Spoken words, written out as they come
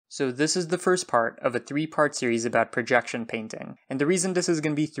So this is the first part of a 3-part series about projection painting, and the reason this is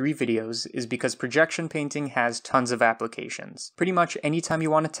going to be 3 videos is because projection painting has tons of applications. Pretty much anytime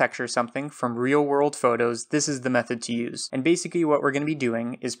you want to texture something from real-world photos, this is the method to use. And basically what we're going to be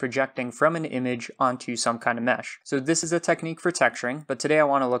doing is projecting from an image onto some kind of mesh. So this is a technique for texturing, but today I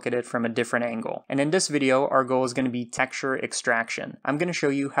want to look at it from a different angle. And in this video, our goal is going to be texture extraction. I'm going to show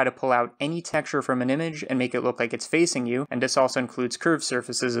you how to pull out any texture from an image and make it look like it's facing you, and this also includes curved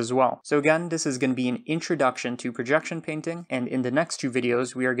surfaces as well. So again, this is going to be an introduction to projection painting, and in the next 2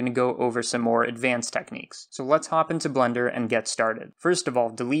 videos we are going to go over some more advanced techniques. So let's hop into Blender and get started. First of all,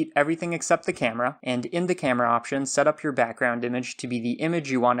 delete everything except the camera, and in the camera option, set up your background image to be the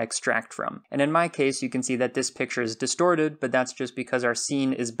image you want to extract from. And in my case, you can see that this picture is distorted, but that's just because our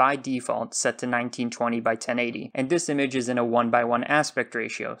scene is by default set to 1920 by 1080, and this image is in a 1:1 aspect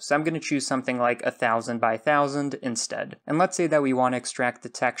ratio, so I'm going to choose something like 1000 by 1000 instead. And let's say that we want to extract the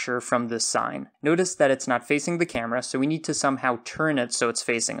texture from this sign. Notice that it's not facing the camera, so we need to somehow turn it so it's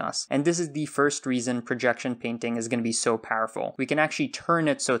facing us. And this is the first reason projection painting is going to be so powerful. We can actually turn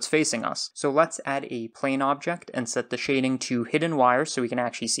it so it's facing us. So let's add a plane object and set the shading to hidden wire so we can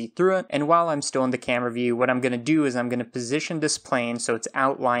actually see through it. And while I'm still in the camera view, what I'm going to do is I'm going to position this plane so it's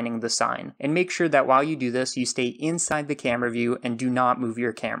outlining the sign. And make sure that while you do this, you stay inside the camera view and do not move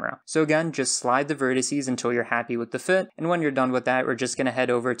your camera. So again, just slide the vertices until you're happy with the fit. And when you're done with that, we're just going to head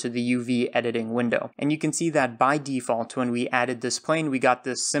over to the UV editing window. And you can see that by default, when we added this plane, we got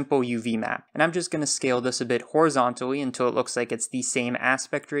this simple UV map. And I'm just going to scale this a bit horizontally until it looks like it's the same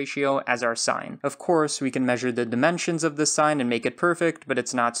aspect ratio as our sign. Of course, we can measure the dimensions of this sign and make it perfect, but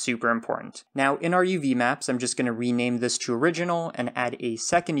it's not super important. Now, in our UV maps, I'm just going to rename this to original and add a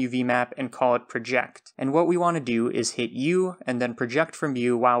second UV map and call it project. And what we want to do is hit U and then project from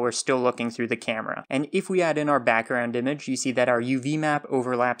view while we're still looking through the camera. And if we add in our background image, you see that our UV map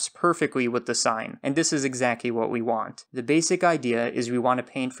overlaps perfectly with the sign, and this is exactly what we want. The basic idea is we want to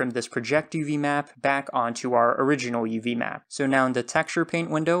paint from this project UV map back onto our original UV map. So now in the texture paint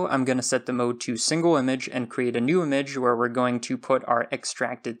window, I'm going to set the mode to single image and create a new image where we're going to put our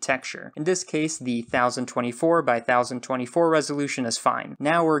extracted texture. In this case, the 1024 by 1024 resolution is fine.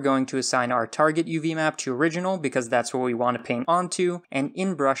 Now we're going to assign our target UV map to original because that's what we want to paint onto, and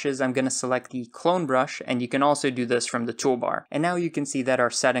in brushes, I'm going to select the clone brush, and you can also do this from the toolbar. And now you can see that our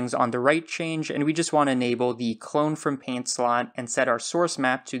settings on the right change, and we just want to enable the clone from paint slot and set our source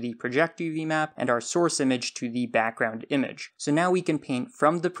map to the project UV map and our source image to the background image. So now we can paint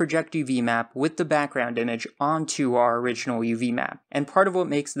from the project UV map with the background image onto our original UV map. And part of what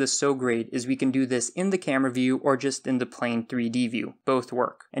makes this so great is we can do this in the camera view or just in the plain 3D view. Both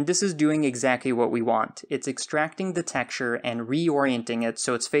work. And this is doing exactly what we want. It's extracting the texture and reorienting it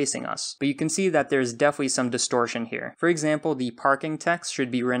so it's facing us. But you can see that there's definitely some distortion here. For example, the parking text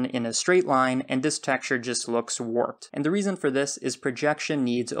should be written in a straight line, and this texture just looks warped. And the reason for this is projection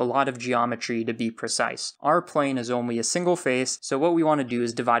needs a lot of geometry to be precise. Our plane is only a single face, so what we want to do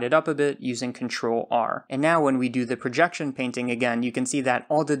is divide it up a bit using Ctrl R. And now when we do the projection painting again, you can see that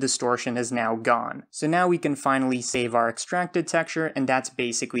all the distortion is now gone. So now we can finally save our extracted texture, and that's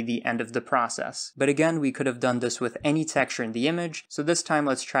basically the end of the process. But again, we could have done this with any texture in the image, so this time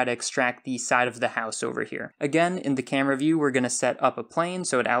let's try to extract the side of the house over here. Again, in the camera view, we're going to set up a plane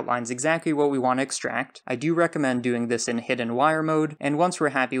so it outlines exactly what we want to extract. I do recommend doing this in hidden wire mode, and once we're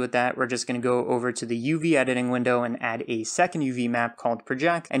happy with that, we're just going to go over to the UV editing window and add a second UV map called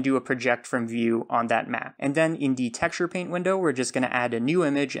project and do a project from view on that map. And then in the texture paint window, we're just going to add a new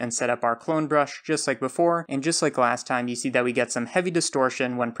image and set up our clone brush just like before. And just like last time, you see that we get some heavy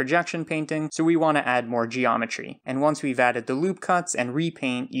distortion when projection painting, so we want to add more geometry. And once we've added the loop cuts and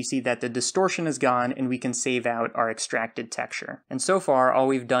repaint, you see that the distortion is gone and we can save out our extracted texture. And so far, all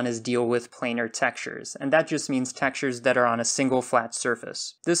we've done is deal with planar textures, and that just means textures that are on a single flat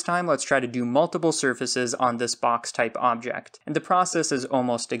surface. This time, let's try to do multiple surfaces on this box type object, and the process is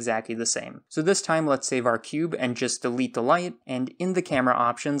almost exactly the same. So this time, let's save our cube and just delete the light, and in the camera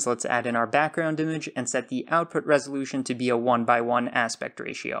options, let's add in our background image and set the output resolution to be a 1:1 aspect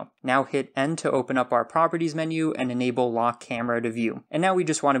ratio. Now hit N to open up our properties menu and enable lock camera to view. And now we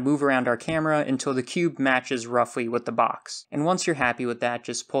just want to move around our camera until the cube matches roughly with the box. And once you're happy with that,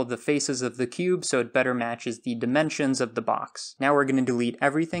 just pull the faces of the cube so it better matches the dimensions of the box. Now we're going to delete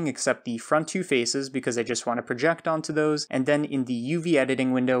everything except the front 2 faces because I just want to project onto those, and then in the UV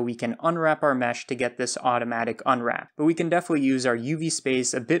editing window we can unwrap our mesh to get this automatic unwrap. But we can definitely use our UV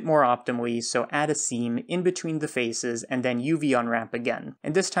space a bit more optimally, so add a seam in between the faces and then UV unwrap again.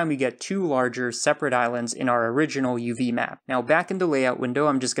 And this time we get 2 larger separate islands in our original UV map. Now back in the layout window,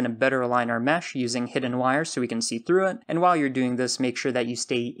 I'm just going to better align our mesh using hidden wire so we can see through it. And while you're doing this, make sure that you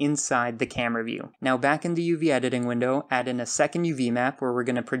stay inside the camera view. Now back in the UV editing window, add in a second UV map where we're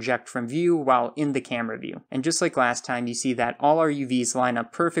going to project from view while in the camera view. And just like last time, you see that all our UVs line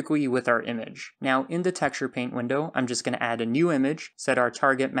up perfectly with our image. Now in the texture paint window, I'm just going to add a new image, set our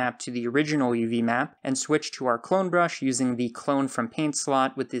target map to the original UV map, and switch to our clone brush using the clone from paint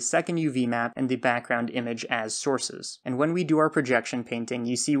slot with the second UV map and the background image as sources. And when we do our projection painting,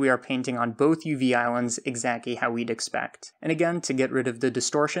 you see we are painting on both UV islands exactly how we'd expect. And again, to get rid of the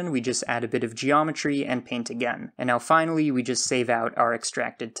distortion, we just add a bit of geometry and paint again. And now finally, we just save out our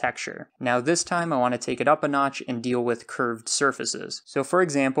extracted texture. Now this time I want to take it up a notch and deal with curved surfaces. So for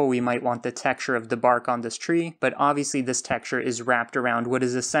example, we might want the texture of the bark on this tree, but obviously this texture is wrapped around what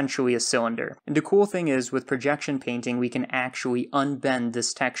is essentially a cylinder. And the cool thing is with projection painting, we can actually unbend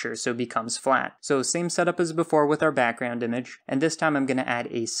this texture so it becomes flat. So same setup as before with our background image, and this time I'm going to add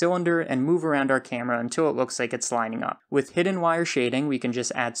a cylinder and move around our camera until it looks like it's lining up. With hidden wire shading, we can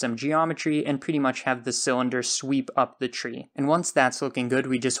just add some geometry and pretty much have the cylinder sweep up the tree. And once that's looking good,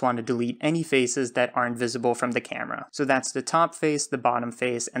 we just want to delete any faces that aren't visible from the camera. So that's the top face, the bottom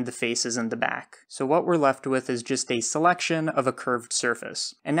face, and the faces in the back. So what we're left with is just a selection of a curved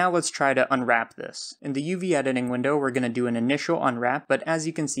surface. And now let's try to unwrap this. In the UV editing window, we're going to do an initial unwrap, but as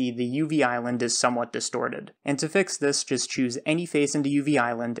you can see, the UV island is somewhat distorted. And to fix this, just choose any face in the UV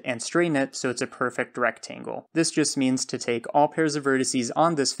island and straighten it so it's a perfect rectangle. This just means to take all pairs of vertices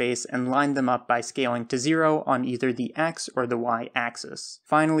on this face and line them up by scaling to 0 on either the X or the Y axis.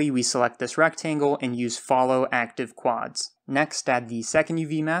 Finally, we select this rectangle and use follow active quads. Next, add the second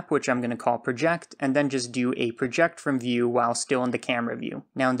UV map, which I'm going to call project, and then just do a project from view while still in the camera view.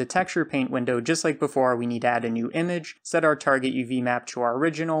 Now in the texture paint window, just like before, we need to add a new image, set our target UV map to our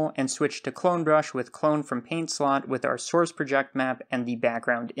original, and switch to clone brush with clone from paint slot with our source project map and the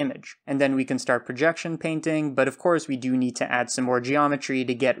background image. And then we can start projection painting, but of course we do need to add some more geometry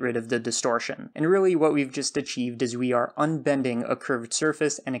to get rid of the distortion. And really what we've just achieved is we are unbending a curved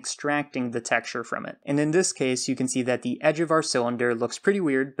surface and extracting the texture from it. And in this case, you can see that the edge of our cylinder looks pretty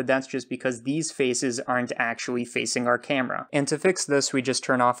weird, but that's just because these faces aren't actually facing our camera. And to fix this, we just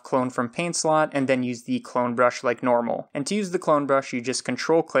turn off clone from paint slot and then use the clone brush like normal. And to use the clone brush, you just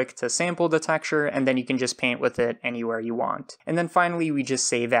control click to sample the texture, and then you can just paint with it anywhere you want. And then finally, we just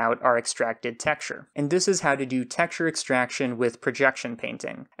save out our extracted texture. And this is how to do texture extraction with projection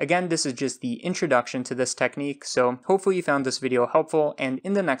painting. Again, this is just the introduction to this technique, so hopefully you found this video helpful, and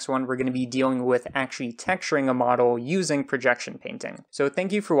in the next one, we're going to be dealing with actually texturing a model using projection painting. So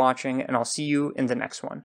thank you for watching, and I'll see you in the next one.